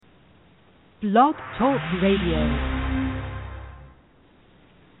Blog Talk Radio.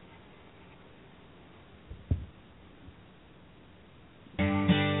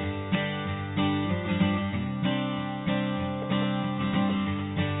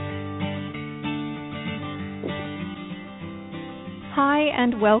 Hi,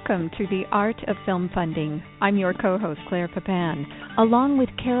 and welcome to The Art of Film Funding. I'm your co-host, Claire Papin, along with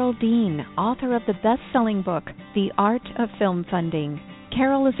Carole Dean, author of the best-selling book, The Art of Film Funding.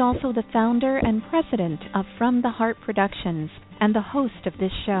 Carole is also the founder and president of From the Heart Productions and the host of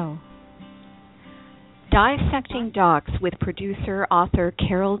this show. Dissecting Docs with producer, author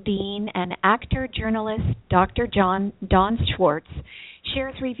Carole Dean and actor-journalist Dr. Don Schwartz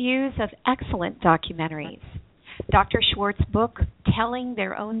shares reviews of excellent documentaries. Dr. Schwartz's book, Telling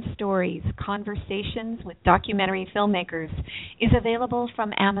Their Own Stories, Conversations with Documentary Filmmakers, is available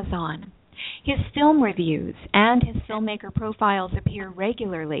from Amazon. His film reviews and his filmmaker profiles appear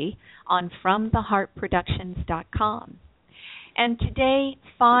regularly on FromTheHeartProductions.com. And today,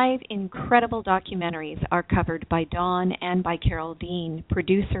 5 incredible documentaries are covered by Don and by Carole Dean,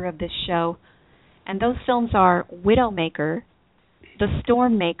 producer of this show. And those films are Widowmaker, The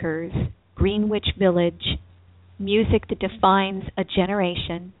Stormmakers, Greenwich Village, Music That Defines a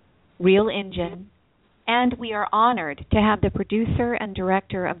Generation, Real Engine, and we are honored to have the producer and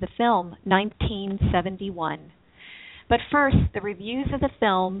director of the film, 1971. But first, the reviews of the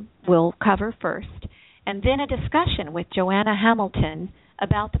film we'll cover first, and then a discussion with Joanna Hamilton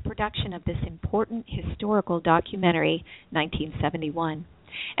about the production of this important historical documentary, 1971.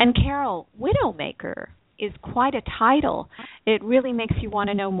 And Carole, Widowmaker is quite a title. It really makes you want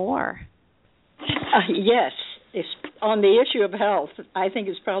to know more. Yes. On the issue of health, I think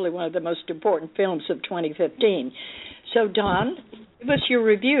it's probably one of the most important films of 2015. So, Don, give us your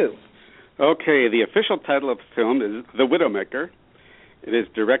review. Okay, the official title of the film is The Widowmaker. It is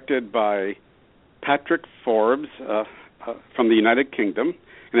directed by Patrick Forbes from the United Kingdom,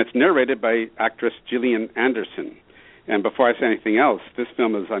 and it's narrated by actress Gillian Anderson. And before I say anything else, this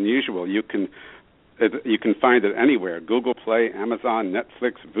film is unusual. You can find it anywhere: Google Play, Amazon,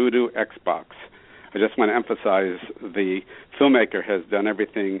 Netflix, Vudu, Xbox. I just want to emphasize the filmmaker has done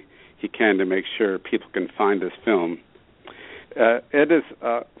everything he can to make sure people can find this film. It is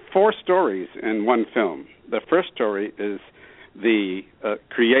 4 stories in one film. The first story is the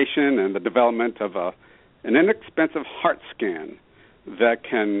creation and the development of an inexpensive heart scan that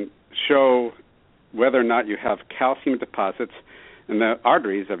can show whether or not you have calcium deposits in the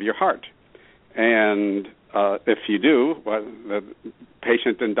arteries of your heart. And if you do, well, the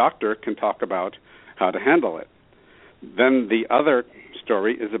patient and doctor can talk about how to handle it. Then the other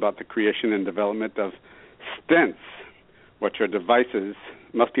story is about the creation and development of stents, which are devices,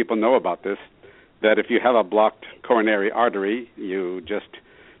 most people know about this, that if you have a blocked coronary artery, you just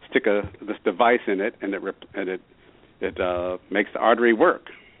stick this device in it, and it makes the artery work.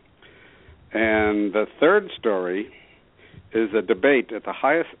 And the third story is a debate at the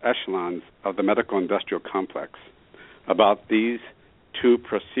highest echelons of the medical industrial complex about these 2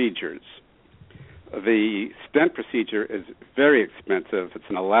 procedures. The stent procedure is very expensive. It's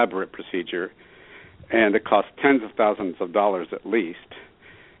an elaborate procedure, and it costs tens of thousands of dollars at least.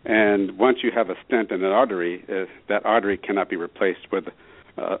 And once you have a stent in an artery, that artery cannot be replaced with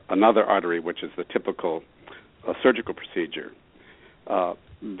another artery, which is the typical surgical procedure.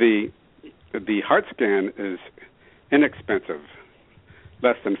 The heart scan is inexpensive,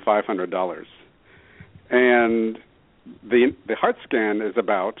 less than $500. And the heart scan is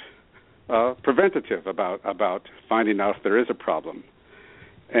about preventative, about finding out if there is a problem.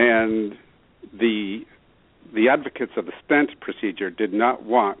 And the advocates of the stent procedure did not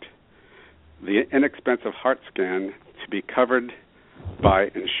want the inexpensive heart scan to be covered by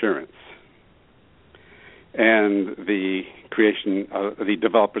insurance. And the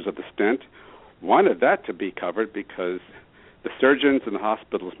developers of the stent wanted that to be covered because the surgeons and the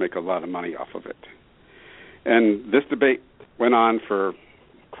hospitals make a lot of money off of it. And this debate went on for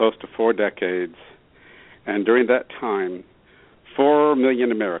close to 4 decades, and during that time, 4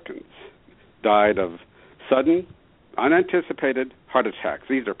 million Americans died of sudden, unanticipated heart attacks.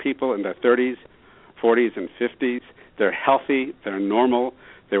 These are people in their 30s, 40s, and 50s. They're healthy, they're normal.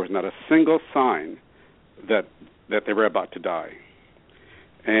 There was not a single sign that they were about to die.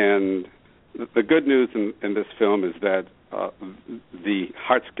 And the good news in this film is that the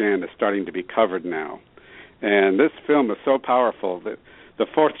heart scan is starting to be covered now. And this film is so powerful that the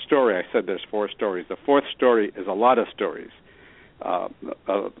 4th story, I said there's 4 stories. The 4th story is a lot of stories.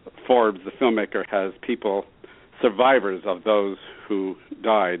 Forbes, the filmmaker, has people, survivors of those who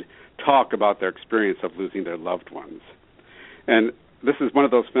died, talk about their experience of losing their loved ones. And this is one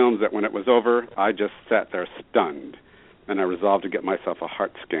of those films that when it was over, I just sat there stunned, and I resolved to get myself a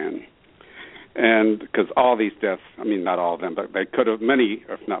heart scan. And because all these deaths, I mean, not all of them, but they could have, many,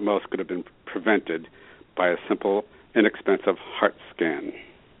 if not most, could have been prevented by a simple, inexpensive heart scan.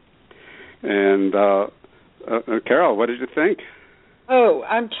 And Carole, what did you think? Oh,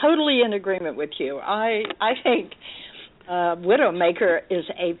 I'm totally in agreement with you. I think Widowmaker is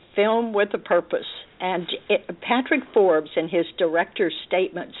a film with a purpose. And Patrick Forbes, in his director's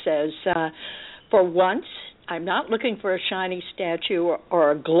statement, says, for once, I'm not looking for a shiny statue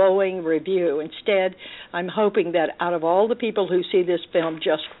or a glowing review. Instead, I'm hoping that out of all the people who see this film,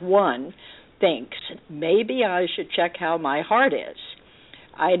 just one thinks, maybe I should check how my heart is.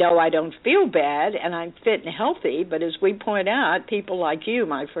 I know I don't feel bad and I'm fit and healthy, but as we point out, people like you,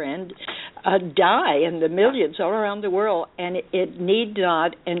 my friend, die in the millions all around the world, and it need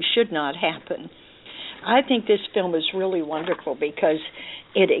not and should not happen. I think this film is really wonderful because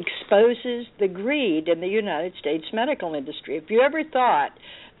it exposes the greed in the United States medical industry. If you ever thought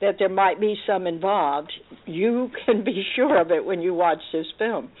that there might be some involved, you can be sure of it when you watch this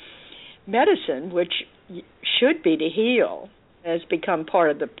film. Medicine, which should be to heal, has become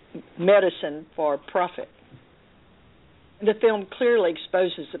part of the medicine for profit. The film clearly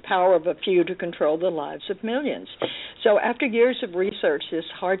exposes the power of a few to control the lives of millions. So after years of research, this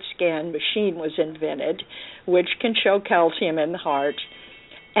heart scan machine was invented, which can show calcium in the heart,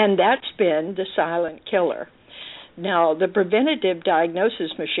 and that's been the silent killer. Now, the preventative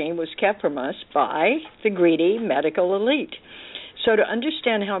diagnosis machine was kept from us by the greedy medical elite. So to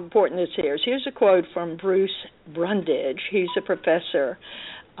understand how important this is, here's a quote from Bruce Brundage. He's a professor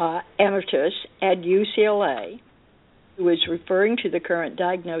emeritus at UCLA, who is referring to the current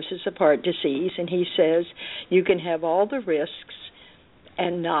diagnosis of heart disease, and he says you can have all the risks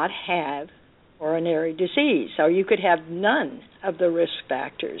and not have coronary disease. So you could have none of the risk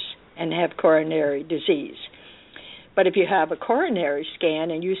factors and have coronary disease. But if you have a coronary scan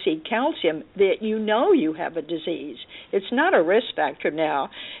and you see calcium, that you know you have a disease. It's not a risk factor now.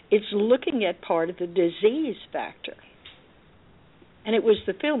 It's looking at part of the disease factor. And it was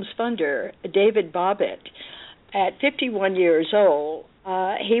the film's funder, David Bobbitt. At 51 years old,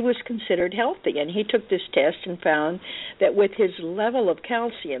 he was considered healthy, and he took this test and found that with his level of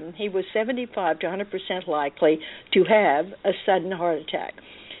calcium, he was 75 to 100% likely to have a sudden heart attack.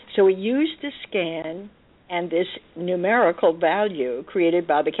 So he used the scan and this numerical value created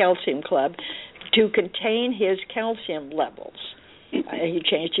by the Calcium Club to contain his calcium levels. He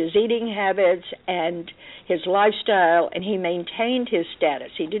changed his eating habits and his lifestyle, and he maintained his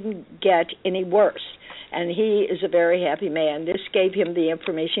status. He didn't get any worse, and he is a very happy man. This gave him the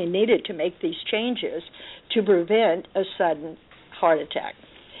information he needed to make these changes to prevent a sudden heart attack.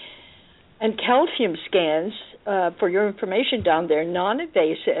 And calcium scans, for your information down there,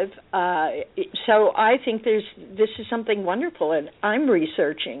 non-invasive. So I think this is something wonderful, and I'm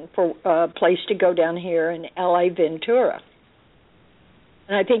researching for a place to go down here in L.A. Ventura.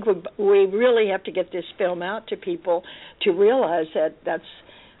 And I think we really have to get this film out to people to realize that that's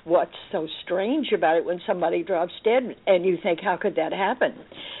what's so strange about it when somebody drops dead, and you think, how could that happen?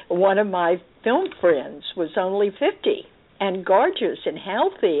 One of my film friends was only 50. And gorgeous and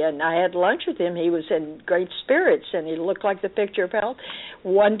healthy, and I had lunch with him. He was in great spirits, and he looked like the picture of health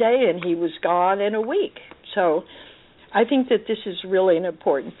one day, and he was gone in a week. So I think that this is really an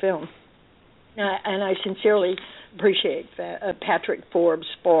important film. And I sincerely appreciate Patrick Forbes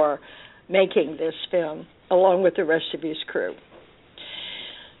for making this film, along with the rest of his crew.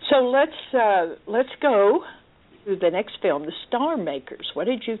 So let's go to the next film, The Star Makers. What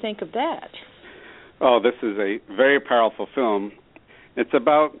did you think of that? Oh, this is a very powerful film. It's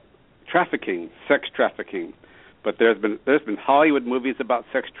about trafficking, sex trafficking. But there's been Hollywood movies about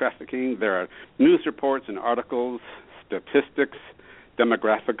sex trafficking. There are news reports and articles, statistics,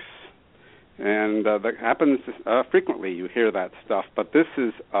 demographics, and that happens frequently. You hear that stuff. But this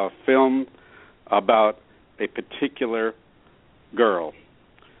is a film about a particular girl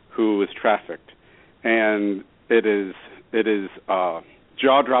who is trafficked, and it is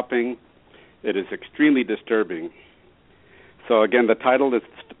jaw-dropping. It is extremely disturbing. So again, the title is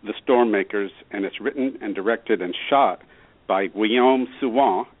The Storm Makers, and it's written and directed and shot by Guillaume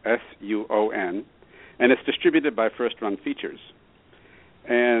Suon, S-U-O-N, and it's distributed by First Run Features.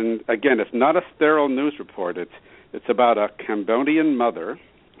 And again, it's not a sterile news report. It's about a Cambodian mother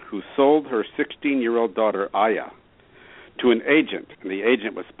who sold her 16-year-old daughter, Aya, to an agent, and the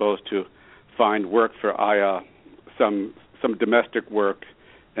agent was supposed to find work for Aya, some domestic work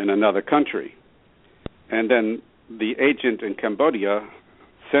in another country. And then the agent in Cambodia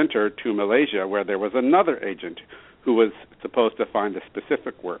sent her to Malaysia, where there was another agent who was supposed to find the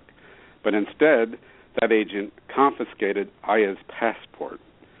specific work. But instead, that agent confiscated Aya's passport,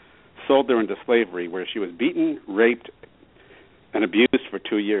 sold her into slavery, where she was beaten, raped, and abused for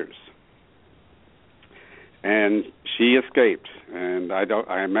 2 years. And she escaped, and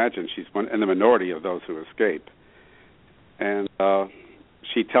I imagine she's in the minority of those who escape. And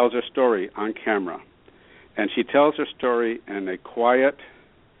she tells her story on camera, and she tells her story in a quiet,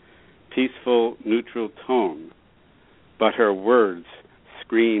 peaceful, neutral tone, but her words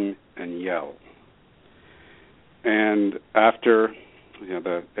scream and yell. And after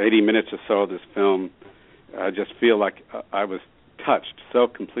the 80 minutes or so of this film, I just feel like I was touched, so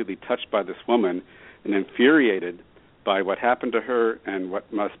completely touched by this woman, and infuriated by what happened to her and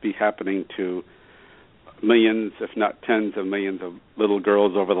what must be happening to millions, if not tens of millions of little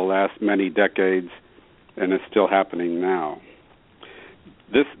girls over the last many decades, and it's still happening now.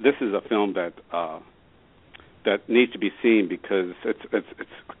 This is a film that needs to be seen because it's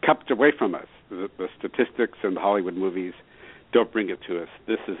kept away from us. The statistics and the Hollywood movies don't bring it to us.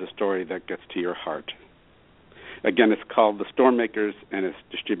 This is a story that gets to your heart. Again, it's called The Stormmakers, and it's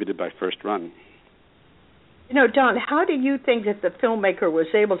distributed by First Run. Don, how do you think that the filmmaker was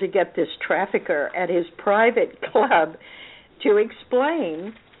able to get this trafficker at his private club to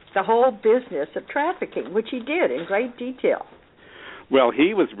explain the whole business of trafficking, which he did in great detail? Well,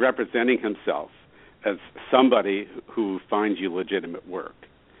 he was representing himself as somebody who finds you legitimate work.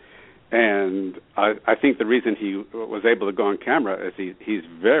 And I think the reason he was able to go on camera is he's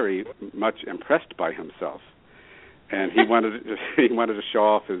very much impressed by himself. And he wanted to show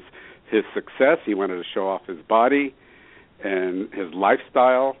off his success. He wanted to show off his body and his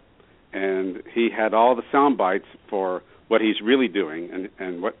lifestyle, and he had all the sound bites for what he's really doing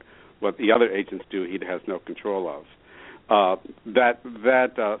and what the other agents do he has no control of. That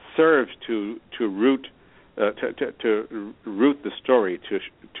serves to root the story,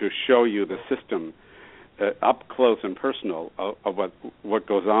 to show you the system up close and personal of what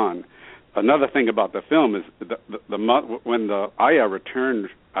goes on. Another thing about the film is when the Aya returned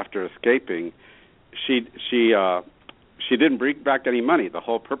after escaping, she didn't bring back any money. The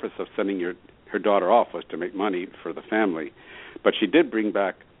whole purpose of sending her daughter off was to make money for the family, but she did bring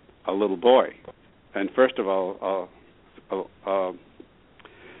back a little boy. And first of all, the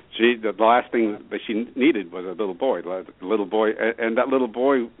last thing that she needed was a little boy, and that little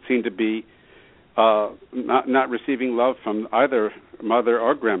boy seemed to be not receiving love from either mother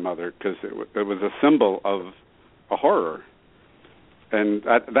or grandmother, because it was a symbol of a horror. And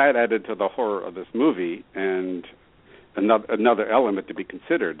that added to the horror of this movie. And another element to be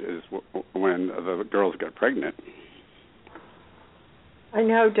considered is when the girls got pregnant. I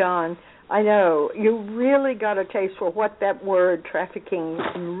know, Don. I know. You really got a taste for what that word trafficking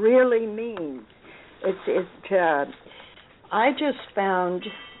really means.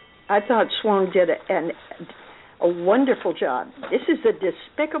 I thought Swan did a wonderful job. This is a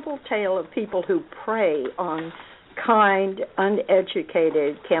despicable tale of people who prey on kind,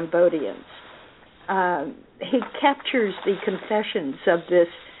 uneducated Cambodians. He captures the confessions of this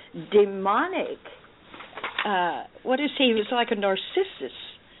demonic, what is he? He was like a narcissist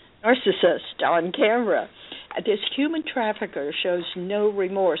on camera. This human trafficker shows no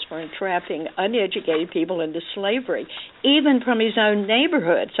remorse for entrapping uneducated people into slavery, even from his own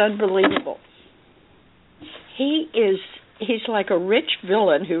neighborhood. It's unbelievable. He's like a rich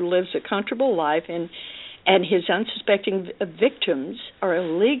villain who lives a comfortable life, and his unsuspecting victims are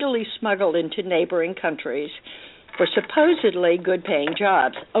illegally smuggled into neighboring countries for supposedly good-paying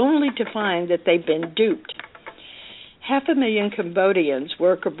jobs, only to find that they've been duped. 500,000 Cambodians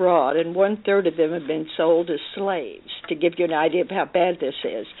work abroad, and 1/3 of them have been sold as slaves, to give you an idea of how bad this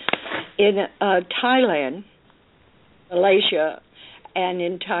is. In Thailand, Malaysia, and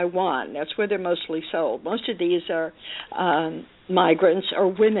in Taiwan, that's where they're mostly sold. Most of these are migrants or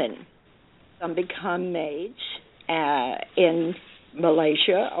women. Some become maids in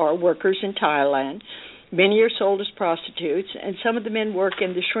Malaysia or workers in Thailand. Many are sold as prostitutes, and some of the men work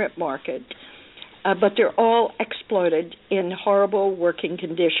in the shrimp market. But they're all exploited in horrible working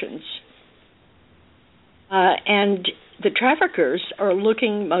conditions. And the traffickers are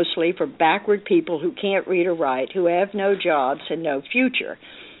looking mostly for backward people who can't read or write, who have no jobs and no future.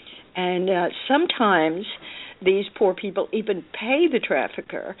 And sometimes these poor people even pay the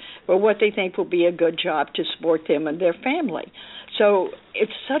trafficker for what they think will be a good job to support them and their family. So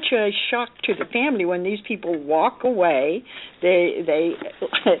it's such a shock to the family when these people walk away. They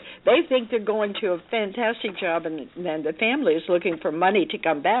think they're going to a fantastic job, and then the family is looking for money to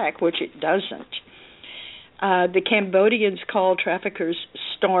come back, which it doesn't. The Cambodians call traffickers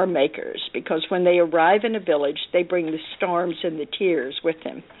star makers because when they arrive in a village, they bring the storms and the tears with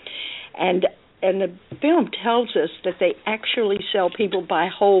them. And the film tells us that they actually sell people by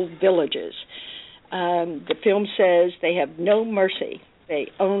whole villages. The film says they have no mercy.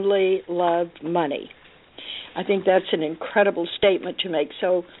 They only love money. I think that's an incredible statement to make.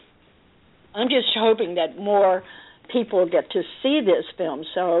 So I'm just hoping that more people get to see this film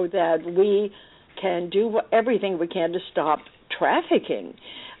so that we can do everything we can to stop trafficking.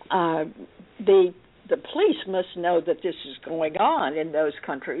 The police must know that this is going on in those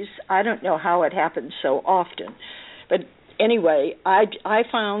countries. I don't know how it happens so often. But anyway, I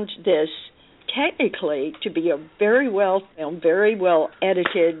found this technically to be a very well filmed, very well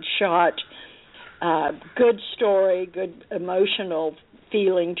edited, shot, good story, good emotional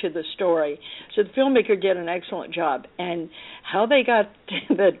feeling to the story. So the filmmaker did an excellent job. And how they got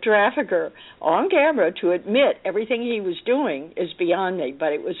the trafficker on camera to admit everything he was doing is beyond me,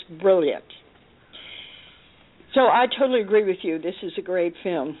 but it was brilliant. So I totally agree with you. This is a great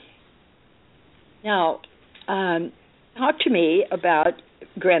film. Now, talk to me about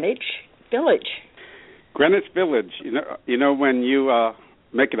Greenwich Village. Greenwich Village. You know, when you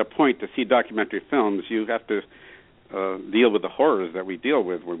make it a point to see documentary films, you have to deal with the horrors that we deal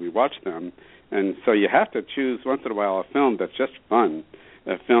with when we watch them, and so you have to choose once in a while a film that's just fun,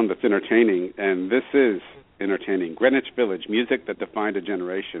 a film that's entertaining, and this is entertaining. Greenwich Village, music that defined a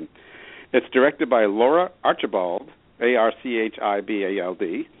generation. It's directed by Laura Archibald,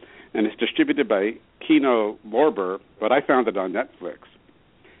 Archibald, and it's distributed by Kino Lorber, but I found it on Netflix.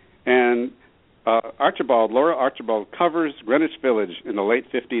 And Laura Archibald covers Greenwich Village in the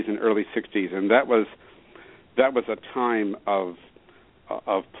late 50s and early 60s, and that was a time of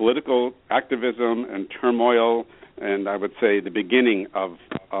political activism and turmoil, and I would say the beginning of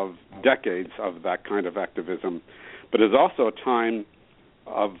decades of that kind of activism. But it's also a time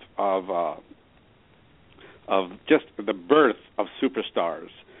of just the birth of superstars.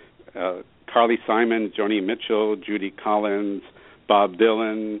 Carly Simon, Joni Mitchell, Judy Collins, Bob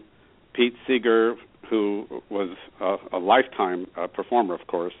Dylan, Pete Seeger, who was a lifetime performer, of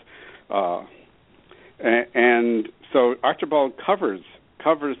course. And so Archibald covers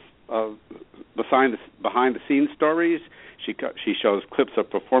behind the scenes stories. She shows clips of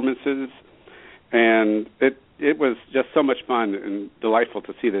performances, and it was just so much fun and delightful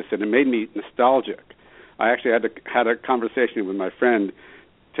to see this, and it made me nostalgic. I actually had a conversation with my friend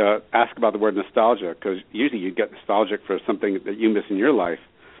to ask about the word nostalgia, because usually you get nostalgic for something that you miss in your life.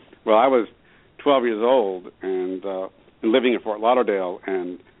 Well, I was 12 years old and living in Fort Lauderdale,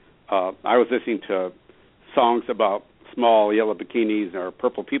 and I was listening to songs about small yellow bikinis or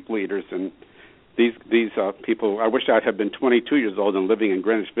purple people eaters, and these people, I wish I had been 22 years old and living in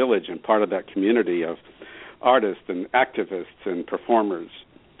Greenwich Village and part of that community of artists and activists and performers.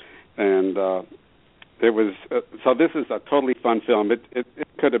 And it was so this is a totally fun film. It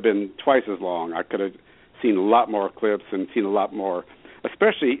could have been twice as long. I could have seen a lot more clips and seen a lot more,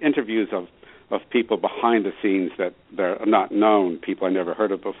 especially interviews of people behind the scenes that are not known, people I never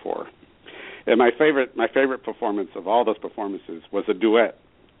heard of before. And my favorite performance of all those performances was a duet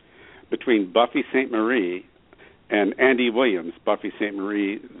between Buffy Sainte-Marie and Andy Williams. Buffy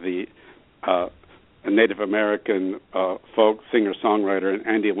Sainte-Marie, the a Native American folk singer-songwriter, and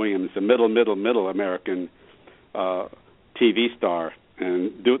Andy Williams, the middle American TV star.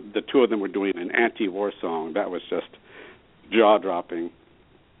 And the two of them were doing an anti-war song. That was just jaw-dropping.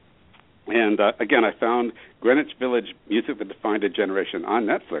 And again, I found Greenwich Village, music that defined a generation, on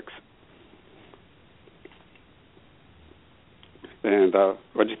Netflix. And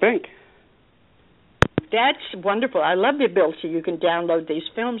what do you think? That's wonderful. I love the ability you can download these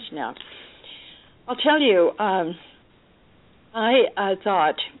films now. I'll tell you, I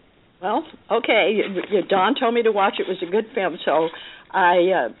thought, well, okay, Don told me to watch it. It was a good film, so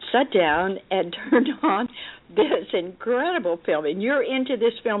I sat down and turned on this incredible film. And you're into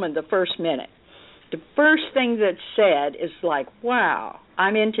this film in the first minute. The first thing that's said is like, wow,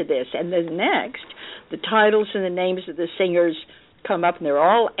 I'm into this. And then next, the titles and the names of the singers come up, and they're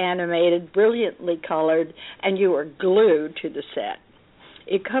all animated, brilliantly colored, and you are glued to the set.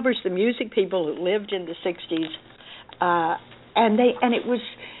 It covers the music people who lived in the 60s, and it was,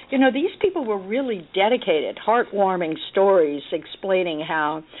 you know, these people were really dedicated, heartwarming stories explaining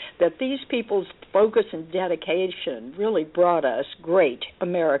how that these people's focus and dedication really brought us great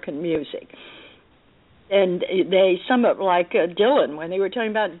American music. And they sum up like Dylan, when they were talking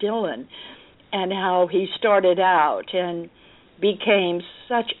about Dylan and how he started out and became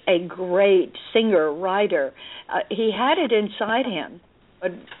such a great singer, writer. He had it inside him,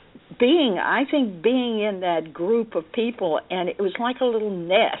 but I think being in that group of people, and it was like a little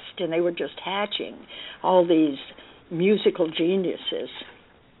nest, and they were just hatching all these musical geniuses.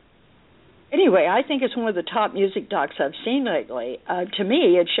 Anyway, I think it's one of the top music docs I've seen lately. To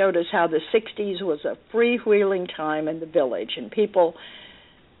me, it showed us how the 60s was a freewheeling time in the village, and people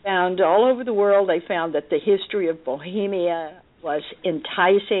found all over the world, they found that the history of Bohemia was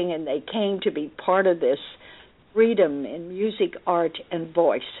enticing, and they came to be part of this freedom in music, art, and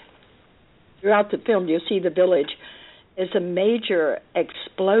voice. Throughout the film, you'll see the village is a major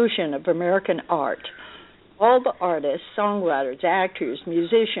explosion of American art. All the artists, songwriters, actors,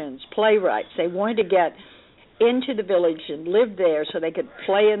 musicians, playwrights, they wanted to get into the village and live there so they could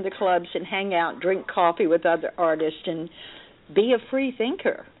play in the clubs and hang out, drink coffee with other artists, and be a free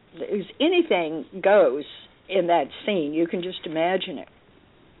thinker. Anything goes in that scene. You can just imagine it.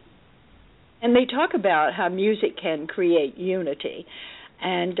 And they talk about how music can create unity.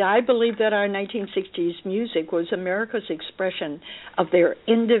 And I believe that our 1960s music was America's expression of their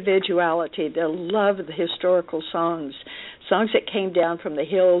individuality, their love of the historical songs that came down from the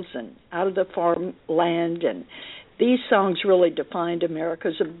hills and out of the farmland. And these songs really defined America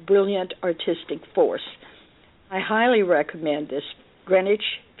as a brilliant artistic force. I highly recommend this Greenwich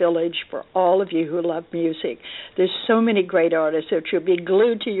Village for all of you who love music. There's so many great artists that you'll be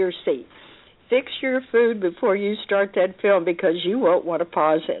glued to your seat. Fix your food before you start that film because you won't want to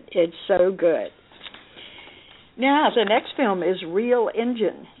pause it. It's so good. Now, the next film is Real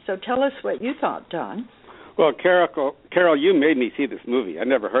Engine. So tell us what you thought, Don. Well, Carole, you made me see this movie. I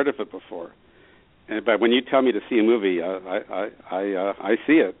never heard of it before. But when you tell me to see a movie, I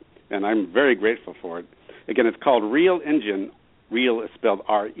see it, and I'm very grateful for it. Again, it's called Real Engine. Real is spelled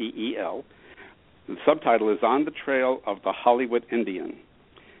R-E-E-L. The subtitle is On the Trail of the Hollywood Indian.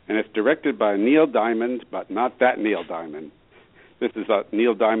 And it's directed by Neil Diamond, but not that Neil Diamond. This is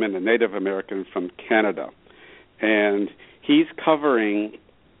Neil Diamond, a Native American from Canada. And he's covering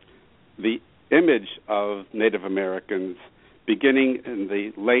the image of Native Americans beginning in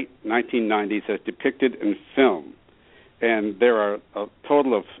the late 1990s as depicted in film. And there are a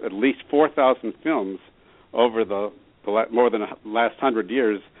total of at least 4,000 films over the more than the last 100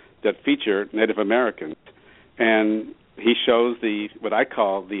 years that feature Native Americans. And he shows what I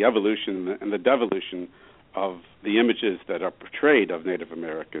call the evolution and the devolution of the images that are portrayed of Native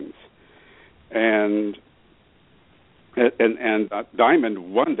Americans. And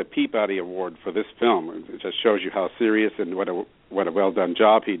Diamond won the Peabody Award for this film. It just shows you how serious and what a well done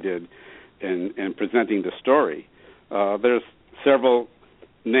job he did in presenting the story. There's several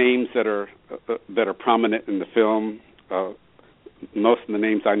names that are prominent in the film. Most of the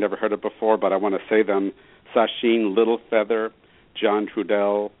names I never heard of before, but I want to say them. Sacheen Littlefeather, John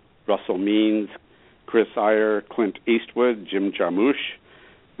Trudell, Russell Means, Chris Iyer, Clint Eastwood, Jim Jarmusch,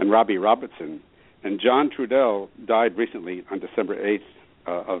 and Robbie Robertson. And John Trudell died recently on December 8th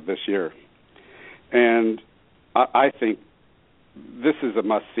of this year. And I think this is a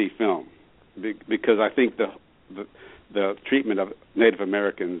must-see film because I think the treatment of Native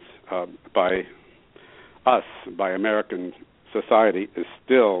Americans by us, by American society, is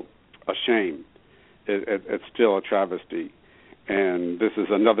still a shame. It's still a travesty. And this is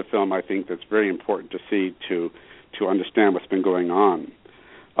another film I think that's very important to see to understand what's been going on.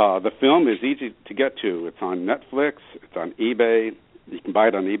 The film is easy to get to. It's on Netflix. It's on eBay. You can buy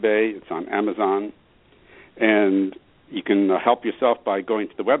it on eBay. It's on Amazon. And you can help yourself by going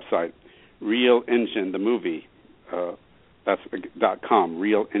to the website, Real Engine the Movie. That's .com,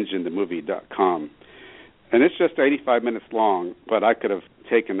 realenginethemovie.com. And it's just 85 minutes long, but I could have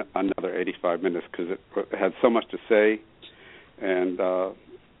taken another 85 minutes because it had so much to say. And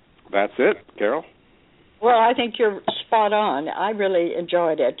that's it, Carole. Well, I think you're spot on. I really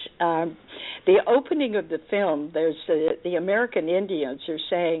enjoyed it. The opening of the film, there's the American Indians are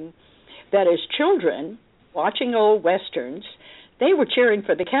saying that as children, watching old Westerns, they were cheering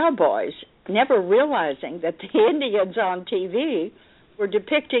for the cowboys, never realizing that the Indians on TV were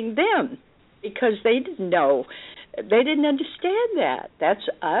depicting them because they didn't know. They didn't understand that. That's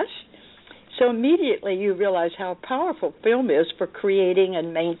us. So immediately you realize how powerful film is for creating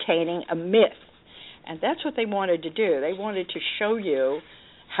and maintaining a myth. And that's what they wanted to do. They wanted to show you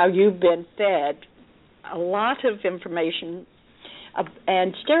how you've been fed a lot of information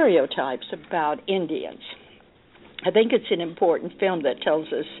and stereotypes about Indians. I think it's an important film that tells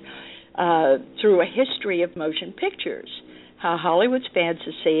us through a history of motion pictures how Hollywood's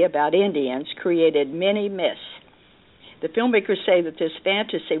fantasy about Indians created many myths. The filmmakers say that this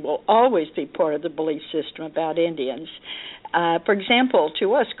fantasy will always be part of the belief system about Indians. For example,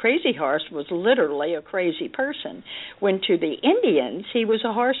 to us, Crazy Horse was literally a crazy person, when to the Indians, he was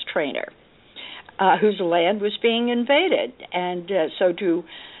a horse trainer whose land was being invaded. And so to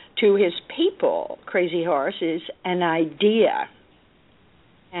his people, Crazy Horse is an idea.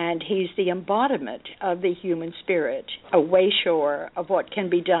 And he's the embodiment of the human spirit, a way-shower of what can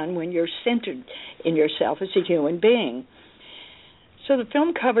be done when you're centered in yourself as a human being. So the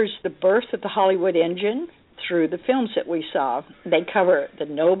film covers the birth of the Hollywood engine through the films that we saw. They cover the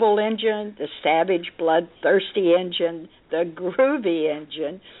noble engine, the savage, bloodthirsty engine, the groovy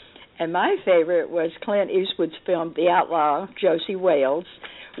engine, and my favorite was Clint Eastwood's film, The Outlaw, Josie Wales,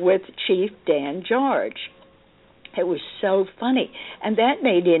 with Chief Dan George. It was so funny, and that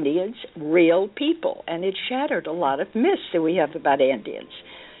made Indians real people, and it shattered a lot of myths that we have about Indians.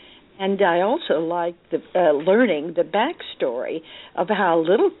 And I also liked learning the backstory of how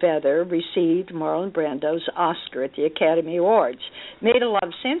Little Feather received Marlon Brando's Oscar at the Academy Awards. It made a lot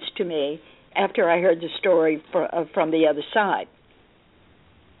of sense to me after I heard the story from the other side.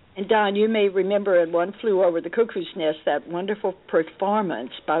 And Don, you may remember in One Flew Over the Cuckoo's Nest that wonderful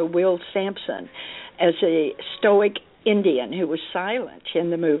performance by Will Sampson as a stoic Indian who was silent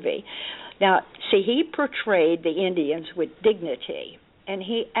in the movie. Now, see, he portrayed the Indians with dignity, and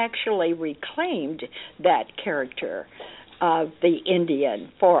he actually reclaimed that character of the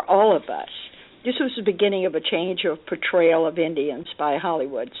Indian for all of us. This was the beginning of a change of portrayal of Indians by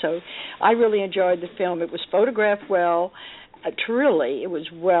Hollywood. So I really enjoyed the film. It was photographed well. Truly, it was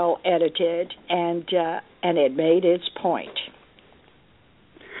well edited, and it made its point.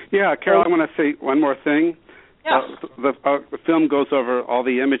 Yeah, Carole, I want to say one more thing. Yeah. The film goes over all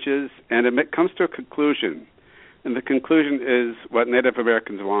the images, and it comes to a conclusion. And the conclusion is what Native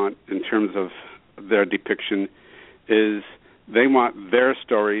Americans want in terms of their depiction is they want their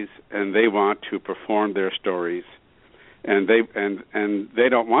stories, and they want to perform their stories, and they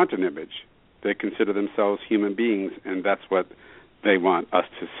don't want an image. They consider themselves human beings, and that's what they want us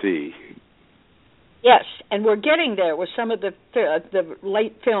to see. Yes, and we're getting there with some of the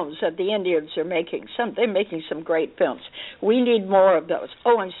late films that the Indians are making. They're making some great films. We need more of those.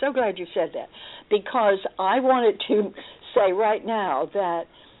 Oh, I'm so glad you said that, because I wanted to say right now that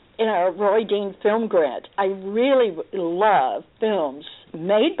in our Roy Dean Film Grant, I really love films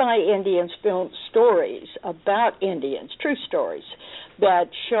made by Indians, film stories about Indians, true stories, that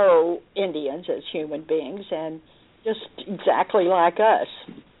show Indians as human beings and just exactly like us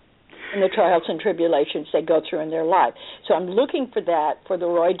in the trials and tribulations they go through in their life. So I'm looking for that for the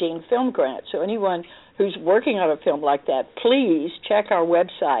Roy Dean Film Grant. So anyone who's working on a film like that, please check our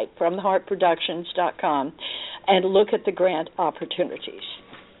website, FromTheHeartProductions.com, and look at the grant opportunities.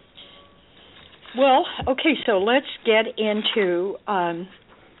 Well, okay, so let's get into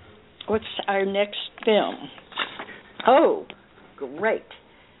what's our next film. Oh, great.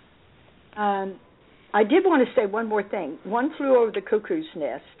 I did want to say one more thing. One Flew Over the Cuckoo's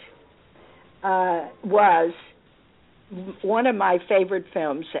Nest was one of my favorite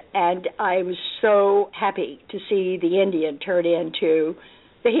films, and I was so happy to see the Indian turn into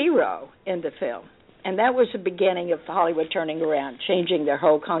the hero in the film. And that was the beginning of Hollywood turning around, changing their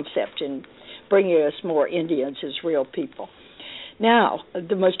whole concept and bringing us more Indians as real people. Now,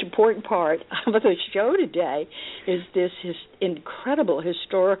 the most important part of the show today is this incredible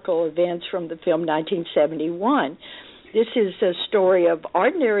historical events from the film 1971. This is a story of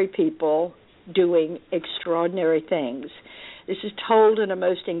ordinary people doing extraordinary things. This is told in a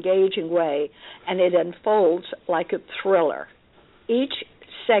most engaging way, and it unfolds like a thriller. Each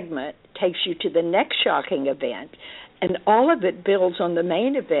segment takes you to the next shocking event, and all of it builds on the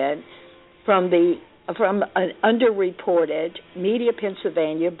main event from an underreported Media,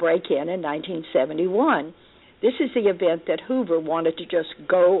 Pennsylvania break-in in 1971. This is the event that Hoover wanted to just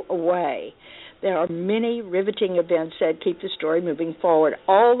go away. There are many riveting events that keep the story moving forward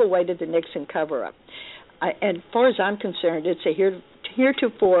all the way to the Nixon cover-up. And as far as I'm concerned, it's a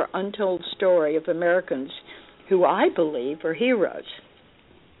heretofore untold story of Americans who I believe are heroes.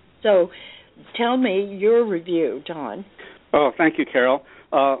 So tell me your review, Don. Oh, thank you, Carole.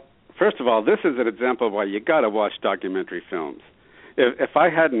 First of all, this is an example of why you got to watch documentary films. If I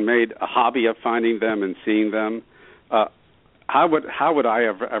hadn't made a hobby of finding them and seeing them, how would I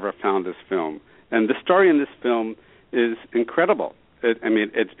have ever found this film? And the story in this film is incredible.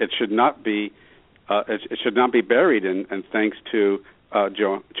 It should not be buried, and thanks to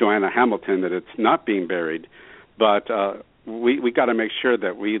Joanna Hamilton that it's not being buried. But we got to make sure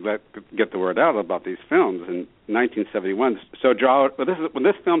that we get the word out about these films in 1971. So when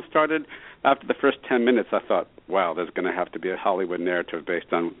this film started, after the first 10 minutes, I thought, wow, there's going to have to be a Hollywood narrative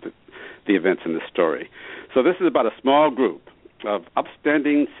based on the events in the story. So this is about a small group of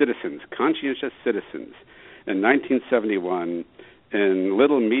upstanding citizens, conscientious citizens, in 1971 in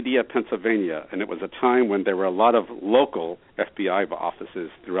Little Media, Pennsylvania, and it was a time when there were a lot of local FBI offices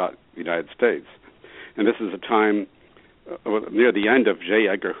throughout the United States. And this is a time near the end of J.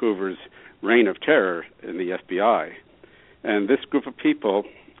 Edgar Hoover's reign of terror in the FBI. And this group of people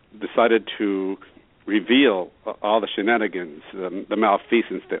decided to reveal all the shenanigans, the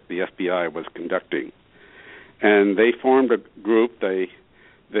malfeasance that the FBI was conducting. And they formed a group. They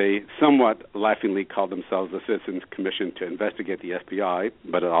somewhat laughingly called themselves the Citizens Commission to investigate the FBI,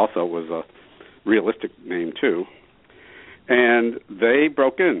 but it also was a realistic name too. And they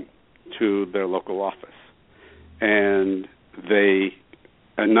broke in to their local office, and they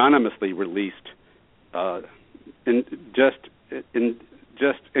anonymously released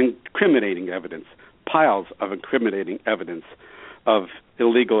just incriminating evidence, piles of incriminating evidence of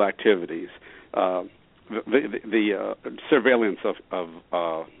illegal activities, the surveillance of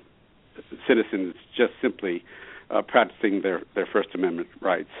citizens just simply practicing their First Amendment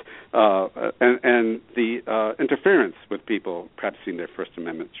rights, and the interference with people practicing their First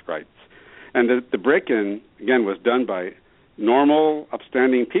Amendment rights. And the break-in, again, was done by normal,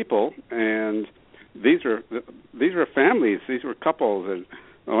 upstanding people, and these were families, these were couples, and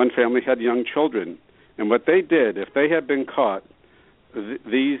one family had young children. And what they did, if they had been caught,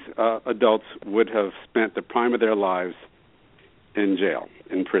 these adults would have spent the prime of their lives in jail,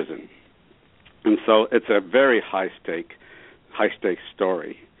 in prison. And so it's a very high-stakes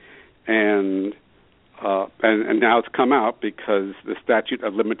story. And now it's come out because the statute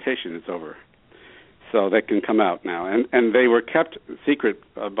of limitation is over. So they can come out now. And they were kept secret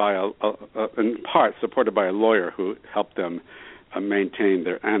by in part supported by a lawyer who helped them maintain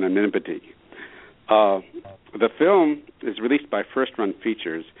their anonymity. The film is released by First Run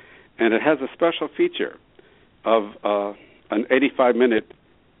Features, and it has a special feature of an 85-minute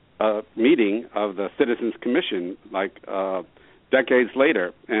meeting of the Citizens Commission, decades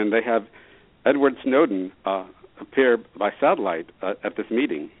later, and they have Edward Snowden appear by satellite at this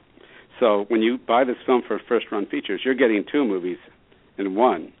meeting. So when you buy this film for First Run Features, you're getting two movies in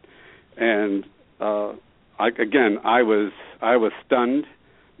one. And I was stunned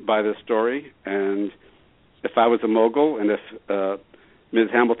by this story, and if I was a mogul and if Ms.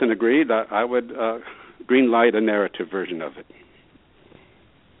 Hamilton agreed, I would green light a narrative version of it.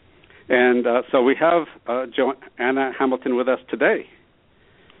 And so we have Joanna Hamilton with us today.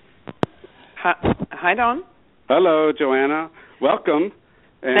 Hi, Don. Hello, Joanna. Welcome.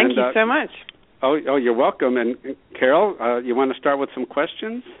 And, thank you so much. Oh, you're welcome. And Carole, you want to start with some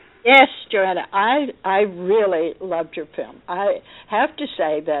questions? Yes, Joanna, I really loved your film. I have to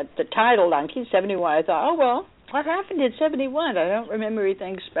say that the title, 1971, I thought, oh, well, what happened in 71? I don't remember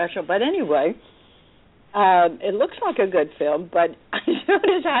anything special. But anyway, it looks like a good film. But as soon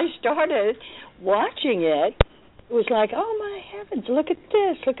as I started watching it, it was like, oh, my heavens, look at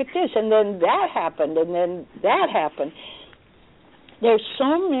this. And then that happened, and then that happened. There's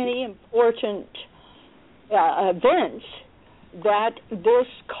so many important events that this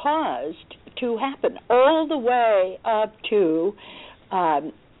caused to happen, all the way up to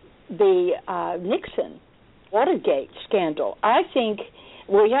the Nixon Watergate scandal. I think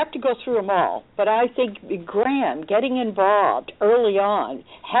we have to go through them all, but I think Graham getting involved early on,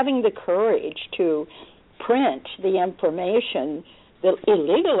 having the courage to print the information, the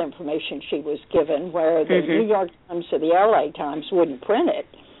illegal information she was given, where the New York Times or the LA Times wouldn't print it.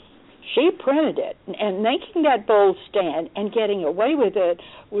 She printed it, and making that bold stand and getting away with it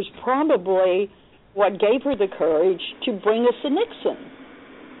was probably what gave her the courage to bring us the Nixon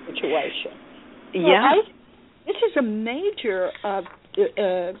situation. Yeah. This is a major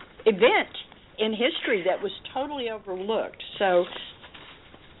event in history that was totally overlooked. So,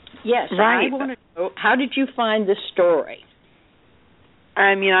 yes, right. I want to know, how did you find the story?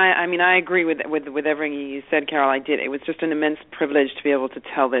 I agree with everything you said, Carole. I did. It was just an immense privilege to be able to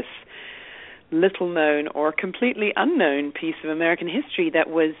tell this little-known or completely unknown piece of American history that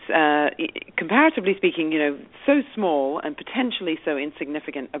was, comparatively speaking, so small and potentially so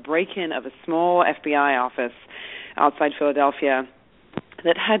insignificant. A break-in of a small FBI office outside Philadelphia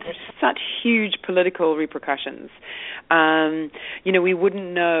that had such huge political repercussions. We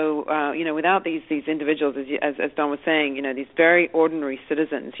wouldn't know, without these individuals, as Don was saying, these very ordinary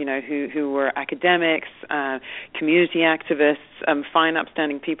citizens, who were academics, community activists, fine,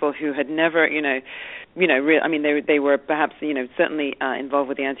 upstanding people who had never, they were perhaps, certainly involved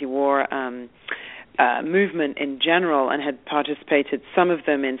with the anti-war movement in general and had participated, some of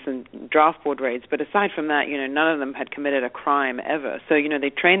them in some draft board raids, but aside from that, none of them had committed a crime ever. So, they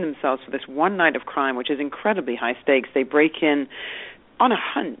trained themselves for this one night of crime, which is incredibly high stakes. They break in on a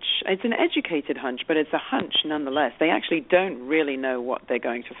hunch. It's an educated hunch, but it's a hunch nonetheless. They actually don't really know what they're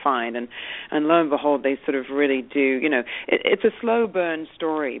going to find, and lo and behold, they sort of really do. It's a slow burn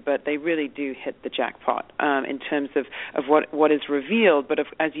story, but they really do hit the jackpot in terms of what is revealed. But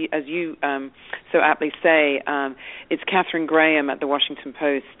as you so aptly say, it's Katharine Graham at the Washington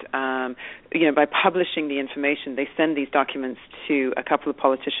Post. By publishing the information, they send these documents to a couple of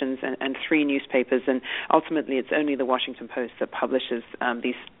politicians and 3 newspapers, and ultimately it's only the Washington Post that publishes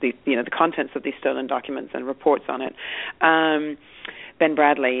the contents of these stolen documents and reports on it. Ben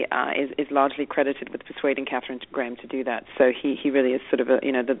Bradley is largely credited with persuading Katharine Graham to do that. So he really is sort of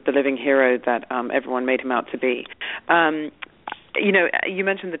the living hero that everyone made him out to be. You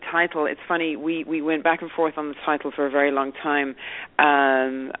mentioned the title. It's funny, we went back and forth on the title for a very long time.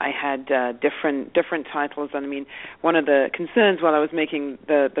 I had different titles, and one of the concerns while I was making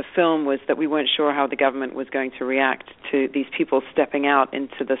the film was that we weren't sure how the government was going to react to these people stepping out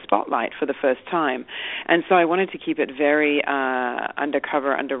into the spotlight for the first time. And so I wanted to keep it very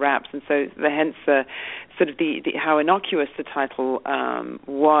undercover, under wraps, and so hence sort of the how innocuous the title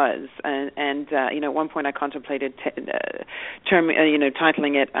was. And at one point I contemplated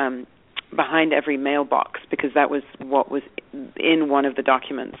titling it Behind Every Mailbox, because that was what was in one of the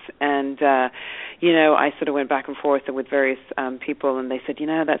documents. And, I sort of went back and forth with various people, and they said,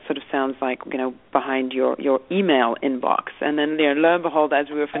 that sort of sounds like, behind your email inbox. And then, lo and behold, as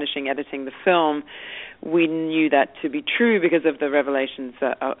we were finishing editing the film, we knew that to be true because of the revelations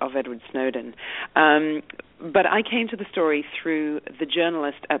of Edward Snowden. But I came to the story through the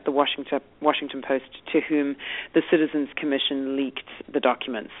journalist at the Washington Post to whom the Citizens Commission leaked the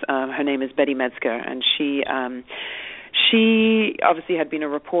documents. Her name is Betty Metzger, and she obviously had been a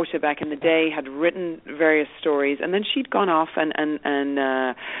reporter back in the day, had written various stories, and then she'd gone off and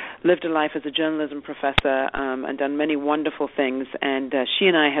lived a life as a journalism professor and done many wonderful things. And she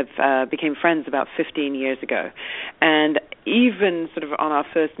and I have became friends about 15 years ago. And even sort of on our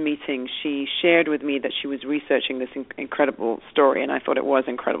first meeting, she shared with me that she was researching this incredible story, and I thought it was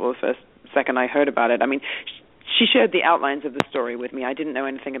incredible the second I heard about it. She shared the outlines of the story with me. I didn't know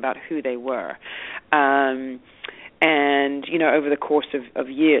anything about who they were. And, over the course of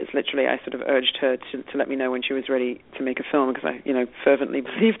years, literally, I sort of urged her to let me know when she was ready to make a film, because I, fervently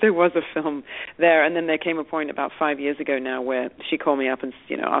believed there was a film there. And then there came a point about 5 years ago now where she called me up and,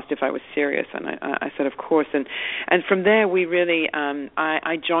 asked if I was serious. And I said, of course. And from there, we really,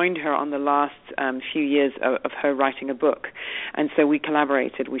 I joined her on the last few years of her writing a book. And so we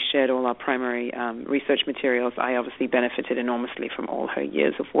collaborated. We shared all our primary research materials. I obviously benefited enormously from all her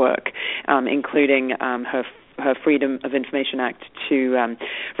years of work, including her Freedom of Information Act to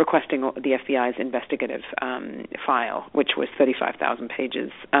requesting the FBI's investigative file, which was 35,000 pages.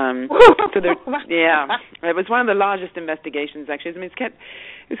 It was one of the largest investigations, actually. It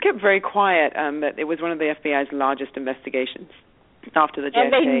was kept very quiet, but it was one of the FBI's largest investigations after the JFK.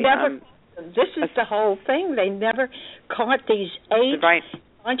 And they never. This is the whole thing. They never caught these 8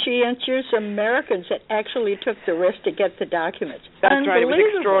 conscientious Americans that actually took the risk to get the documents. That's right. It was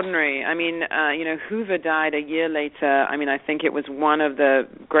extraordinary. Hoover died a year later. I think it was one of the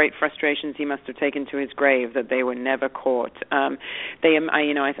great frustrations he must have taken to his grave that they were never caught. I'm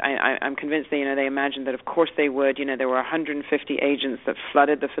convinced they imagined that of course they would. There were 150 agents that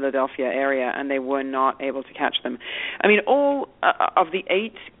flooded the Philadelphia area, and they were not able to catch them. All of the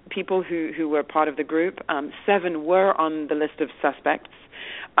 8 people who were part of the group, 7 were on the list of suspects.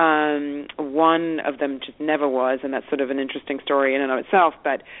 One of them just never was, and that's sort of an interesting story in and of itself,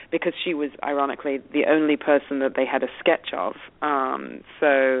 but because she was, ironically, the only person that they had a sketch of.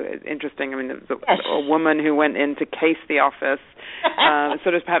 So interesting. There was a woman who went in to case the office.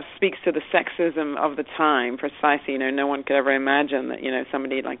 Sort of perhaps speaks to the sexism of the time, precisely. No one could ever imagine that,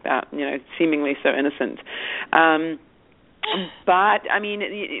 somebody like that, seemingly so innocent. But I think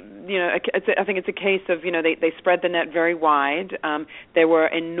it's a case of they spread the net very wide. There were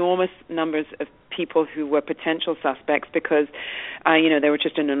enormous numbers of people who were potential suspects because there were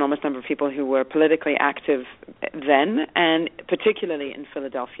just an enormous number of people who were politically active then, and particularly in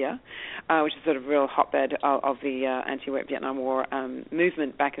Philadelphia, which is sort of a real hotbed of the anti-Vietnam War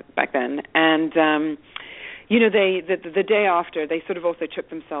movement back then. And the day after, they sort of also took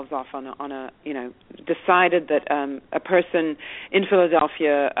themselves off on a decided that a person in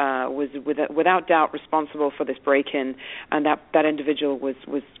Philadelphia was without doubt responsible for this break-in, and that individual was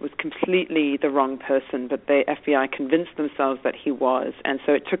completely the wrong person, but the FBI convinced themselves that he was, and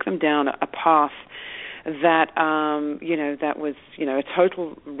so it took them down a path that that was a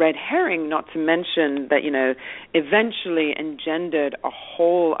total red herring, not to mention that eventually engendered a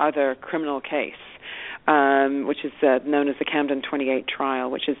whole other criminal case, which is known as the Camden 28 trial,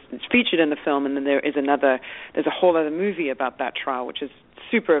 which is featured in the film, and then there's a whole other movie about that trial, which is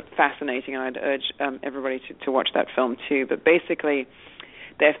super fascinating, and I'd urge everybody to watch that film too. But basically,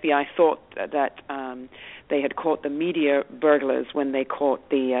 the FBI thought that they had caught the media burglars when they caught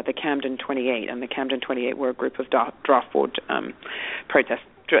the Camden 28, and the Camden 28 were a group of draft board protests.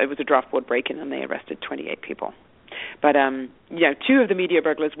 It was a draft board break-in, and they arrested 28 people. But two of the media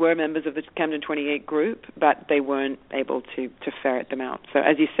burglars were members of the Camden 28 group, but they weren't able to ferret them out. So,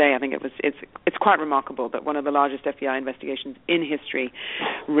 as you say, I think it's quite remarkable that one of the largest FBI investigations in history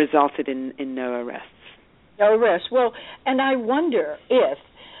resulted in no arrests. No arrests. Well, and I wonder if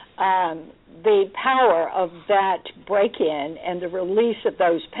the power of that break-in and the release of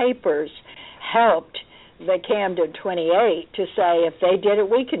those papers helped the Camden 28 to say, if they did it,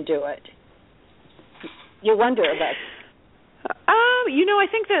 we can do it. You wonder about I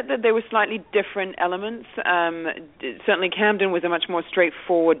think that there were slightly different elements. Certainly, Camden was a much more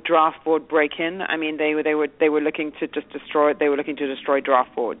straightforward draft board break-in. I mean, they were looking to just destroy. They were looking to destroy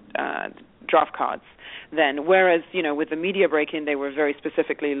draft cards. Then, whereas with the media break-in, they were very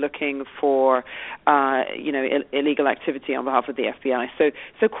specifically looking for illegal activity on behalf of the FBI.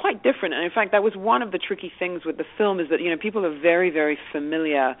 So quite different. And in fact, that was one of the tricky things with the film, is that people are very, very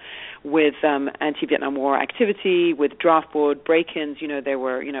familiar with anti-Vietnam War activity, with draft board break-ins. There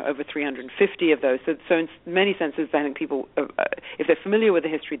were over 350 of those. So in many senses, I think people, if they're familiar with the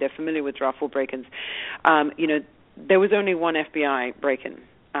history, they're familiar with draft board break-ins. There was only one FBI break-in.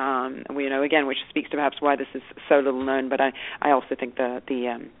 Again, which speaks to perhaps why this is so little known. But I also think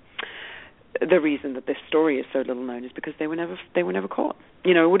the reason that this story is so little known is because they were never caught.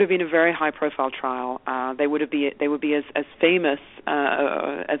 It would have been a very high-profile trial. They would be as famous,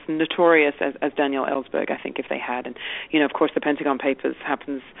 as notorious as Daniel Ellsberg, I think, if they had. And of course, the Pentagon Papers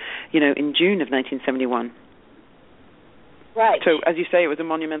happens, in June of 1971. Right. So, as you say, it was a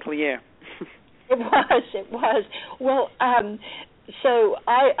monumental year. It was. Well, so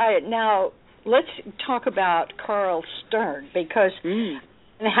I now let's talk about Carl Stern, because and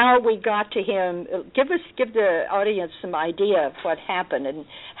how we got to him. Give the audience some idea of what happened and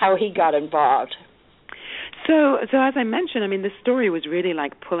how he got involved. So as I mentioned, this story was really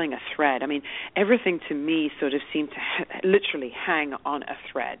like pulling a thread. Everything to me sort of seemed to literally hang on a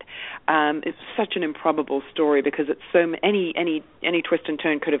thread. It's such an improbable story because it's so any twist and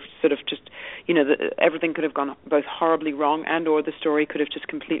turn could have sort of just, everything could have gone both horribly wrong and or the story could have just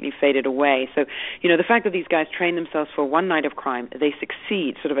completely faded away. So, the fact that these guys train themselves for one night of crime, they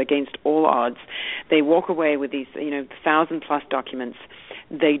succeed sort of against all odds. They walk away with these, 1,000+ documents.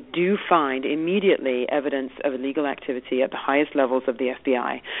 They do find immediately evidence of illegal activity at the highest levels of the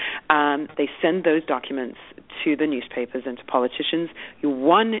FBI. They send those documents to the newspapers and to politicians.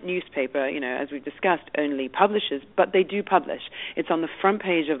 One newspaper, as we've discussed, only publishes, but they do publish. It's on the front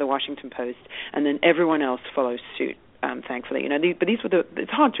page of the Washington Post, and then everyone else follows suit. Thankfully, but these were it's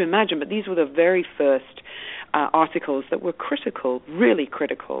hard to imagine, but these were the very first articles that were really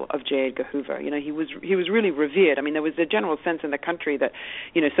critical of J. Edgar Hoover. He was really revered. There was a general sense in the country that,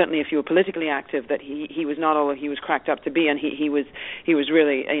 certainly if you were politically active, that he was not all he was cracked up to be, and he was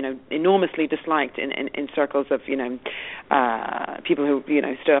really, enormously disliked in circles of, people who,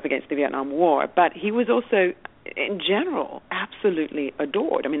 stood up against the Vietnam War. But he was also, in general, absolutely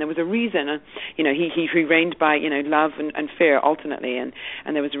adored. There was a reason, he reigned by, love and fear alternately, and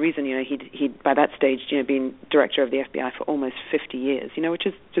there was a reason, he'd by that stage, been director of the FBI for almost 50 years, which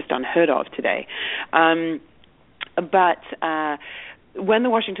is just unheard of today. But when the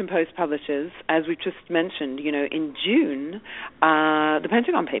Washington Post publishes, as we've just mentioned, in June, the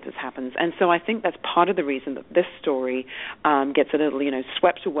Pentagon Papers happens. And so I think that's part of the reason that this story gets a little,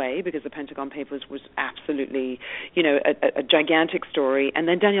 swept away, because the Pentagon Papers was absolutely, a gigantic story. And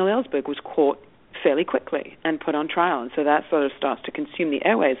then Daniel Ellsberg was caught fairly quickly and put on trial. And so that sort of starts to consume the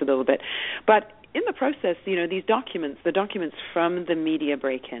airwaves a little bit. But in the process, these documents, the documents from the media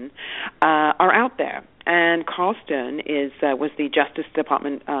break-in, are out there. And Carole Stern was the Justice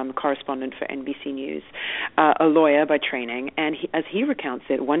Department correspondent for NBC News, a lawyer by training. And as he recounts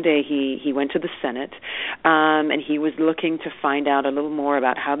it, one day he went to the Senate, and he was looking to find out a little more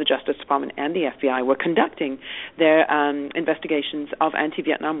about how the Justice Department and the FBI were conducting their investigations of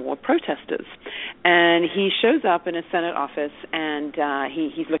anti-Vietnam War protesters. And he shows up in a Senate office, and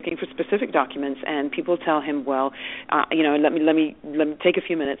he's looking for specific documents. And people tell him, "Well, let me take a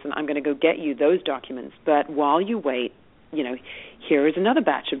few minutes, and I'm going to go get you those documents. But while you wait, here is another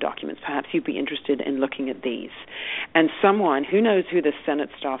batch of documents. Perhaps you'd be interested in looking at these." And someone, who knows who this Senate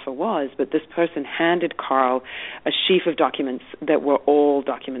staffer was, but this person handed Carole a sheaf of documents that were all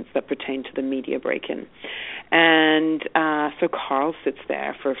documents that pertained to the media break-in. And so Carole sits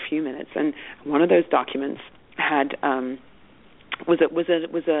there for a few minutes, and one of those documents had was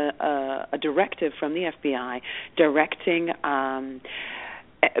a directive from the FBI directing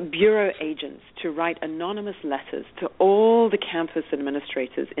bureau agents to write anonymous letters to all the campus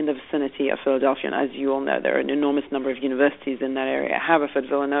administrators in the vicinity of Philadelphia. And as you all know, there are an enormous number of universities in that area: Haverford,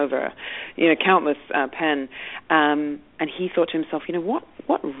 Villanova, countless Penn. And he thought to himself,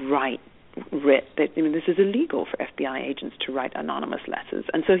 what writ that this is illegal for FBI agents to write anonymous letters.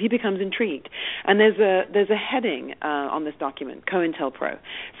 And so he becomes intrigued. And there's a heading on this document, COINTELPRO.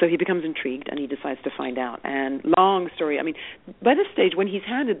 So he becomes intrigued, and he decides to find out. And long story, by this stage, when he's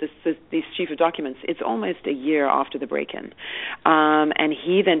handed this sheaf of documents, it's almost a year after the break-in. And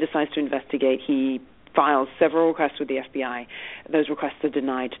he then decides to investigate. He files several requests with the FBI. Those requests are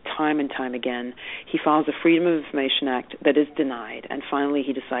denied time and time again. He files a Freedom of Information Act that is denied, and finally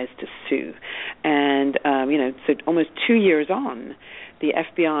he decides to sue. And, so almost 2 years on, the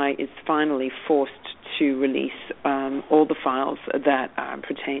FBI is finally forced to release all the files that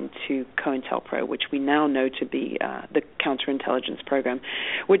pertain to COINTELPRO, which we now know to be the counterintelligence program,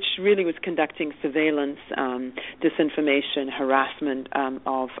 which really was conducting surveillance, disinformation, harassment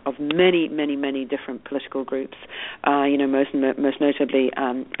of many, many, many different political groups. Most notably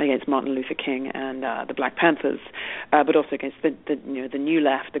against Martin Luther King and the Black Panthers, but also against the New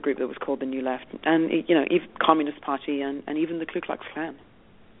Left, the group that was called the New Left, and even Communist Party and even the Ku Klux Klan.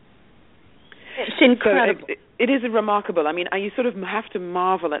 It's incredible. So it is remarkable. You sort of have to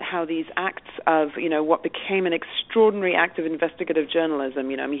marvel at how these acts of, what became an extraordinary act of investigative journalism.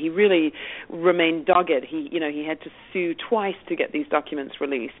 He really remained dogged. He had to sue twice to get these documents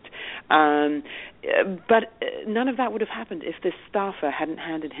released. But none of that would have happened if this staffer hadn't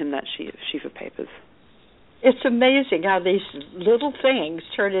handed him that sheaf of papers. It's amazing how these little things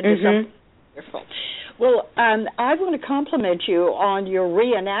turn into something wonderful. Well, I want to compliment you on your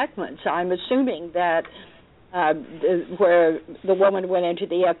reenactments. I'm assuming that where the woman went into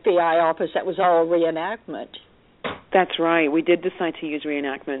the FBI office, that was all a reenactment. That's right. We did decide to use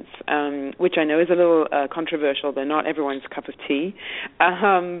reenactments, which I know is a little controversial. They're not everyone's cup of tea.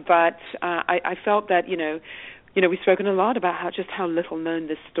 But I felt that, we've spoken a lot about how little known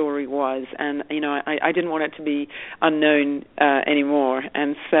this story was. And, I didn't want it to be unknown anymore.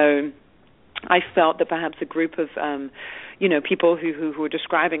 And so I felt that perhaps a group of, people who were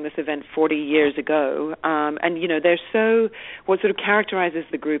describing this event 40 years ago, they're so, what sort of characterizes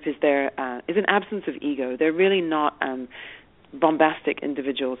the group is is an absence of ego. They're really not bombastic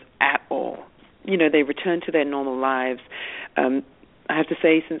individuals at all. They return to their normal lives. I have to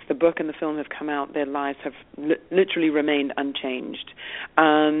say, since the book and the film have come out, their lives have literally remained unchanged.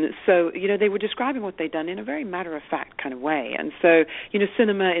 So, they were describing what they'd done in a very matter-of-fact kind of way. And so,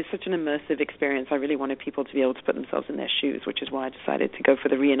 cinema is such an immersive experience. I really wanted people to be able to put themselves in their shoes, which is why I decided to go for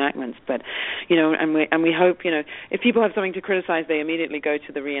the reenactments. But, and we hope, if people have something to criticize, they immediately go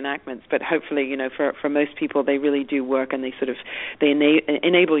to the reenactments. But hopefully, for most people, they really do work, and they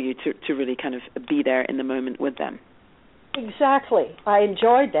enable you to really kind of be there in the moment with them. Exactly. I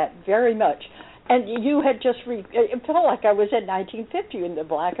enjoyed that very much. And you had just it felt like I was in 1950 in the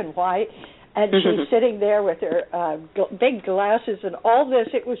black and white, and she's sitting there with her big glasses and all this.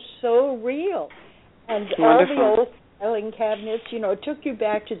 It was so real. And Wonderful. All the old filing cabinets, it took you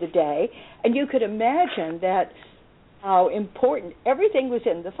back to the day, and you could imagine that how important everything was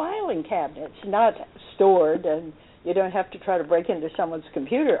in the filing cabinets, not stored, and you don't have to try to break into someone's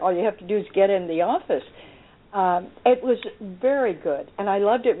computer. All you have to do is get in the office. It was very good, and I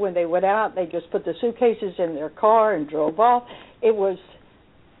loved it when they went out. They just put the suitcases in their car and drove off. It was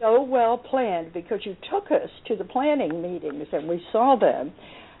so well planned because you took us to the planning meetings, and we saw them,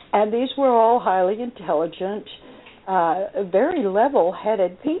 and these were all highly intelligent, very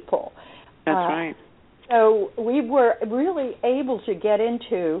level-headed people. That's right. So we were really able to get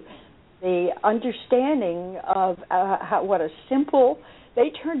into the understanding of what a simple they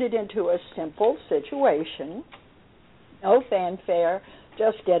turned it into a simple situation, no fanfare,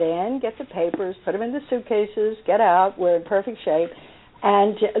 just get in, get the papers, put them in the suitcases, get out, we're in perfect shape.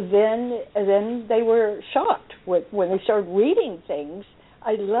 And then they were shocked when they started reading things.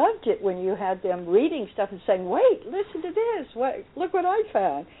 I loved it when you had them reading stuff and saying, wait, listen to this, look what I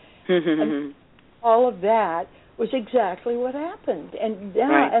found. And all of that was exactly what happened. And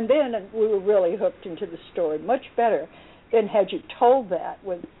then we were really hooked into the story, much better than had you told that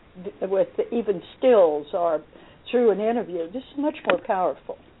with even stills or through an interview. This is much more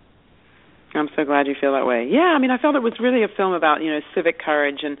powerful. I'm so glad you feel that way. Yeah, I mean, I felt it was really a film about, civic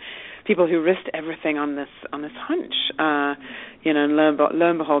courage and people who risked everything on this hunch. And lo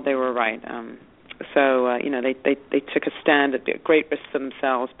and behold, they were right. They took a stand at great risk for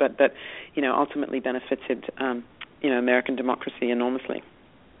themselves, but that, ultimately benefited, American democracy enormously.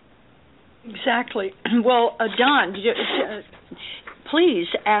 Exactly. Well, Don, please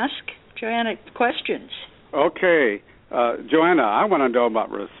ask Joanna questions. Okay. Joanna, I want to know about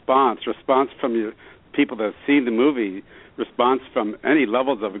response from you, people that have seen the movie, response from any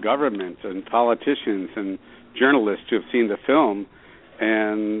levels of government and politicians and journalists who have seen the film,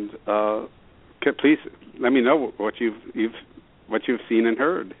 and please let me know what you've seen and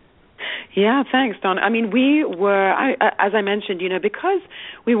heard. Yeah, thanks, Don. I mean, we were, as I mentioned, because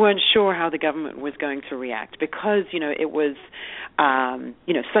we weren't sure how the government was going to react, because, it was,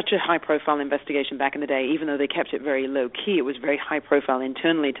 such a high-profile investigation back in the day, even though they kept it very low-key, it was very high-profile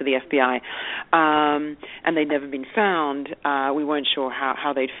internally to the FBI, and they'd never been found. We weren't sure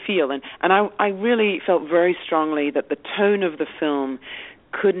how they'd feel. And I really felt very strongly that the tone of the film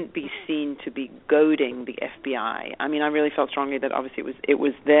couldn't be seen to be goading the FBI. I mean, I really felt strongly that obviously it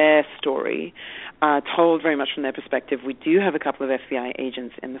was their story, told very much from their perspective. We do have a couple of FBI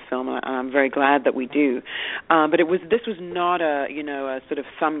agents in the film, and I'm very glad that we do. But this was not a sort of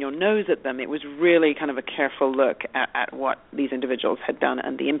thumb your nose at them. It was really kind of a careful look at what these individuals had done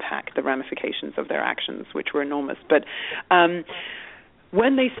and the impact, the ramifications of their actions, which were enormous. But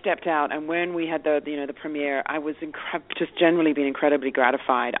when they stepped out and when we had the premiere, I was just generally being incredibly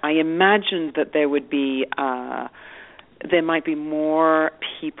gratified. I imagined that there would be there might be more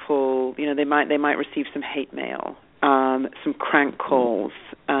people. They might receive some hate mail, some crank calls,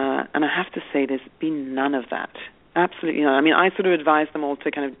 and I have to say there's been none of that. Absolutely not. I mean, I sort of advised them all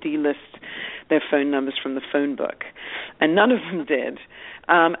to kind of delist their phone numbers from the phone book, and none of them did.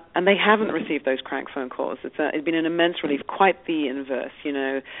 And they haven't received those crank phone calls. It's been an immense relief, quite the inverse.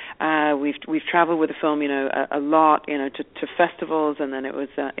 We've traveled with the film, a lot, to festivals, and then it was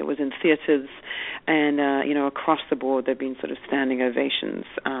in theaters, and across the board there've been sort of standing ovations,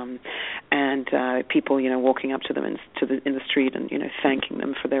 and people walking up to them in the street and thanking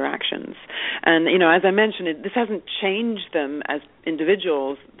them for their actions. And as I mentioned, this hasn't changed them as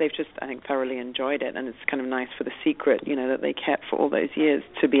individuals. They've just, I think, thoroughly enjoyed it, and it's kind of nice for the secret, that they kept for all those years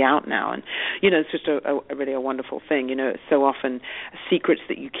to be out now. And it's just a really a wonderful thing. So often secrets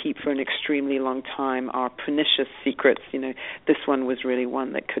that you keep for an extremely long time are pernicious secrets. This one was really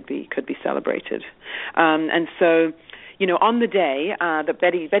one that could be celebrated. And so, on the day that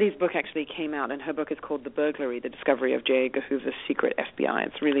Betty's book actually came out, and her book is called The Burglary, The Discovery of J. Edgar Hoover's Secret FBI.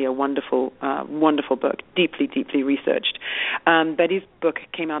 It's really a wonderful, wonderful book, deeply, deeply researched. Betty's book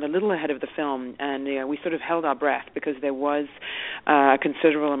came out a little ahead of the film, and we sort of held our breath because there was a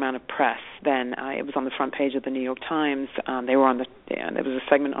considerable amount of press then. It was on the front page of the New York Times. They were there was a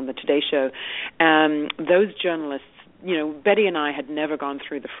segment on the Today Show. Those journalists, Betty and I had never gone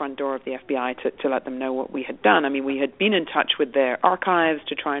through the front door of the FBI to let them know what we had done. I mean, we had been in touch with their archives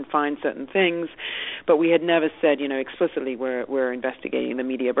to try and find certain things, but we had never said, explicitly we're investigating the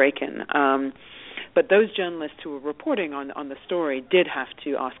media break-in. But those journalists who were reporting on the story did have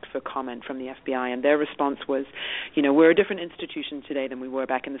to ask for comment from the FBI, and their response was, we're a different institution today than we were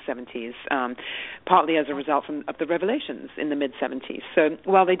back in the 70s, partly as a result of the revelations in the mid-70s. So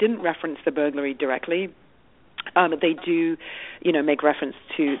while they didn't reference the burglary directly, they do, make reference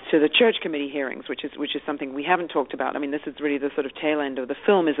to the Church Committee hearings, which is something we haven't talked about. I mean, this is really the sort of tail end of the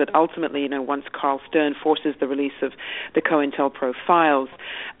film, is that ultimately, once Carl Stern forces the release of the COINTELPRO files,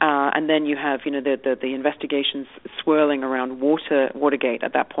 and then you have, the investigations swirling around Watergate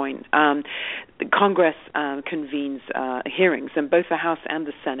at that point, Congress convenes hearings, and both the House and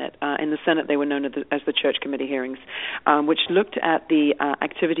the Senate. In the Senate, they were known as the Church Committee hearings, which looked at the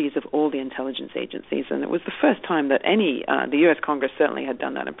activities of all the intelligence agencies, and it was the first time that the U.S. Congress certainly had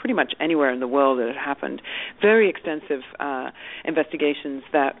done that, and pretty much anywhere in the world it had happened. Very extensive investigations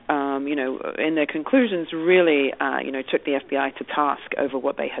that in their conclusions, really, took the FBI to task over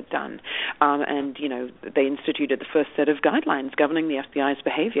what they had done. And they instituted the first set of guidelines governing the FBI's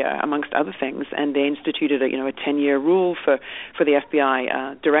behavior, amongst other things. And they instituted a 10-year rule for the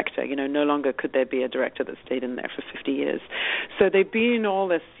FBI director. No longer could there be a director that stayed in there for 50 years. So they've been all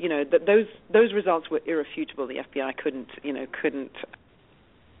this, those results were irrefutable. The FBI couldn't.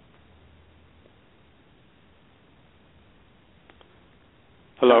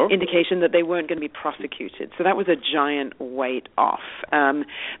 Hello? Indication that they weren't going to be prosecuted. So that was a giant weight off. And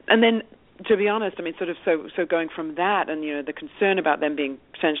then, to be honest, so going from that and, the concern about them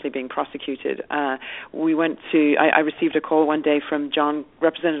potentially being prosecuted, I received a call one day from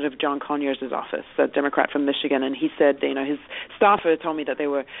Representative John Conyers' office, a Democrat from Michigan, and he said, his staffer told me that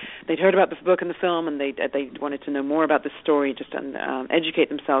they'd heard about this book and the film, and they wanted to know more about the story, just to educate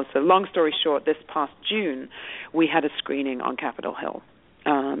themselves. So long story short, this past June, we had a screening on Capitol Hill.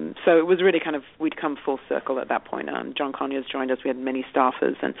 So it was really we'd come full circle at that point. John Conyers joined us. We had many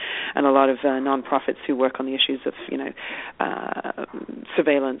staffers and a lot of nonprofits who work on the issues of,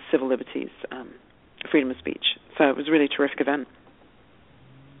 surveillance, civil liberties, freedom of speech. So it was a really terrific event.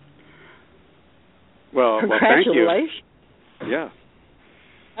 Well, congratulations. Thank you. Yeah.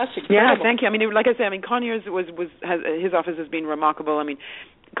 That's incredible. Yeah, thank you. Like I say, Conyers his office has been remarkable.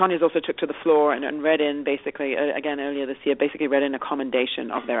 Conyers also took to the floor and read in basically, again earlier this year, read in a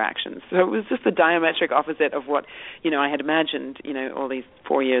commendation of their actions. So it was just the diametric opposite of what, I had imagined, all these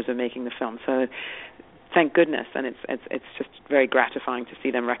 4 years of making the film. So thank goodness, and it's just very gratifying to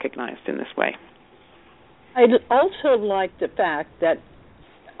see them recognized in this way. I also like the fact that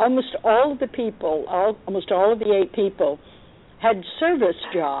almost all of the 8 people had service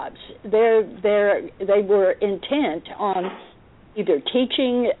jobs. They were intent on either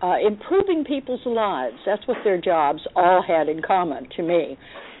teaching, improving people's lives. That's what their jobs all had in common to me.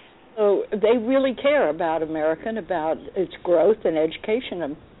 So they really care about America and about its growth and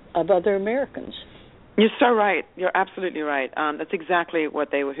education of other Americans. You're so right. You're absolutely right. That's exactly who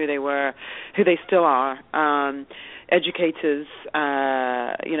they were, who they still are. Educators, who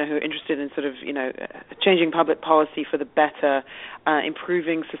are interested in changing public policy for the better,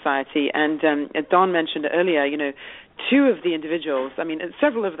 improving society. And Dawn mentioned earlier, 2 of the individuals,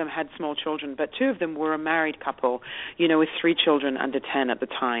 several of them had small children, but 2 of them were a married couple, with 3 children under 10 at the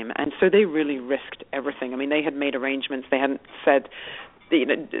time. And so they really risked everything. They had made arrangements. They hadn't said, the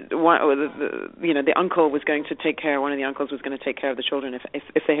uncle was going to take care, one of the uncles was going to take care of the children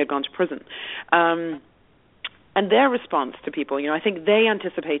if they had gone to prison. And their response to people, I think they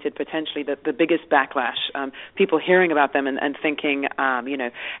anticipated potentially the biggest backlash, people hearing about them and thinking,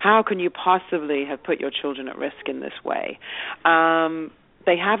 how can you possibly have put your children at risk in this way?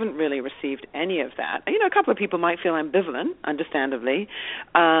 They haven't really received any of that. A couple of people might feel ambivalent, understandably,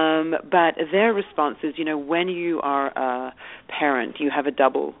 but their response is, when you are a parent, you have a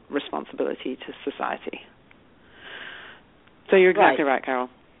double responsibility to society. So you're exactly right, Carole.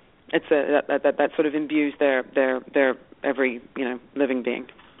 It's that sort of imbues their every living being.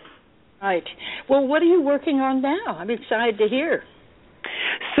 Right. Well, what are you working on now? I'm excited to hear.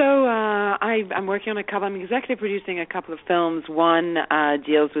 So I'm working on a couple. I'm executive producing a couple of films. One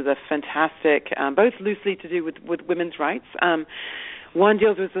deals with a fantastic, both loosely to do with women's rights. One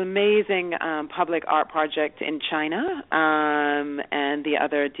deals with an amazing public art project in China, and the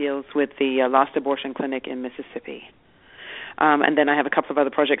other deals with the Lost Abortion Clinic in Mississippi. And then I have a couple of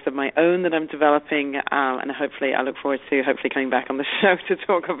other projects of my own that I'm developing, and hopefully I look forward to coming back on the show to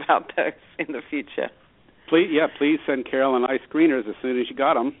talk about those in the future. Please send Carole and I screeners as soon as you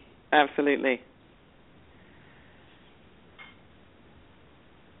got them. Absolutely.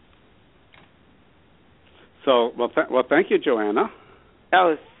 So, thank you, Joanna.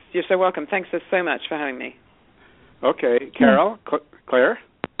 Oh, you're so welcome. Thanks so much for having me. Okay, Carole, Claire?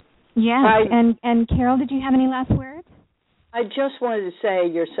 Yes, and Carole, did you have any last words? I just wanted to say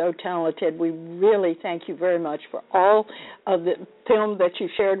you're so talented. We really thank you very much for all of the film that you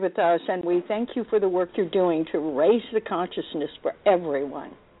shared with us, and we thank you for the work you're doing to raise the consciousness for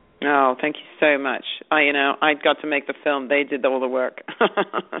everyone. Oh, thank you so much. I got to make the film. They did all the work.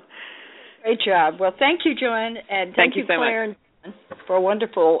 Great job. Well, thank you, Joanne, and thank you, so Claire, much. And for a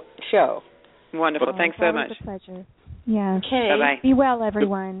wonderful show. Wonderful. Thanks so much. It's a pleasure. Yeah. Okay. Bye-bye. Be well,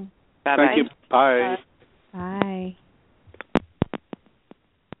 everyone. Bye-bye. Thank you. Bye. Bye.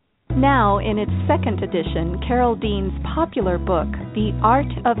 Now, in its second edition, Carole Dean's popular book, The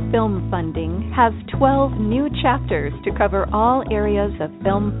Art of Film Funding, has 12 new chapters to cover all areas of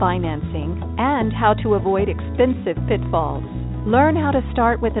film financing and how to avoid expensive pitfalls. Learn how to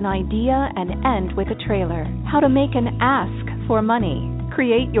start with an idea and end with a trailer, how to make an ask for money,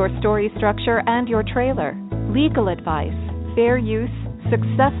 Create your story structure and your trailer. Legal advice, fair use,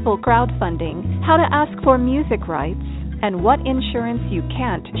 successful crowdfunding, how to ask for music rights, and what insurance you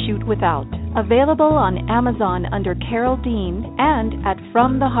can't shoot without. Available on Amazon under Carole Dean and at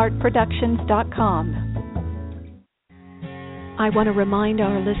FromTheHeartProductions.com. I want to remind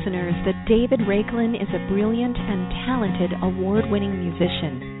our listeners that David Raiklin is a brilliant and talented award-winning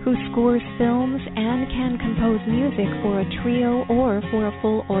musician who scores films and can compose music for a trio or for a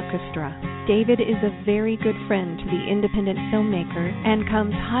full orchestra. David is a very good friend to the independent filmmaker and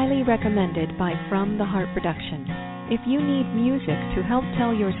comes highly recommended by From the Heart Productions. If you need music to help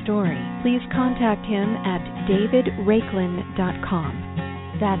tell your story, please contact him at davidraiklin.com.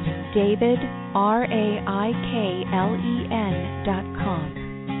 That's David, RAIKLEN.com.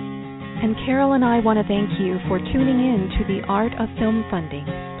 And Carole and I want to thank you for tuning in to The Art of Film Funding.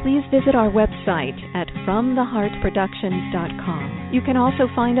 Please visit our website at FromTheHeartProductions.com. You can also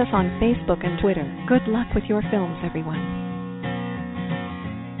find us on Facebook and Twitter. Good luck with your films, everyone.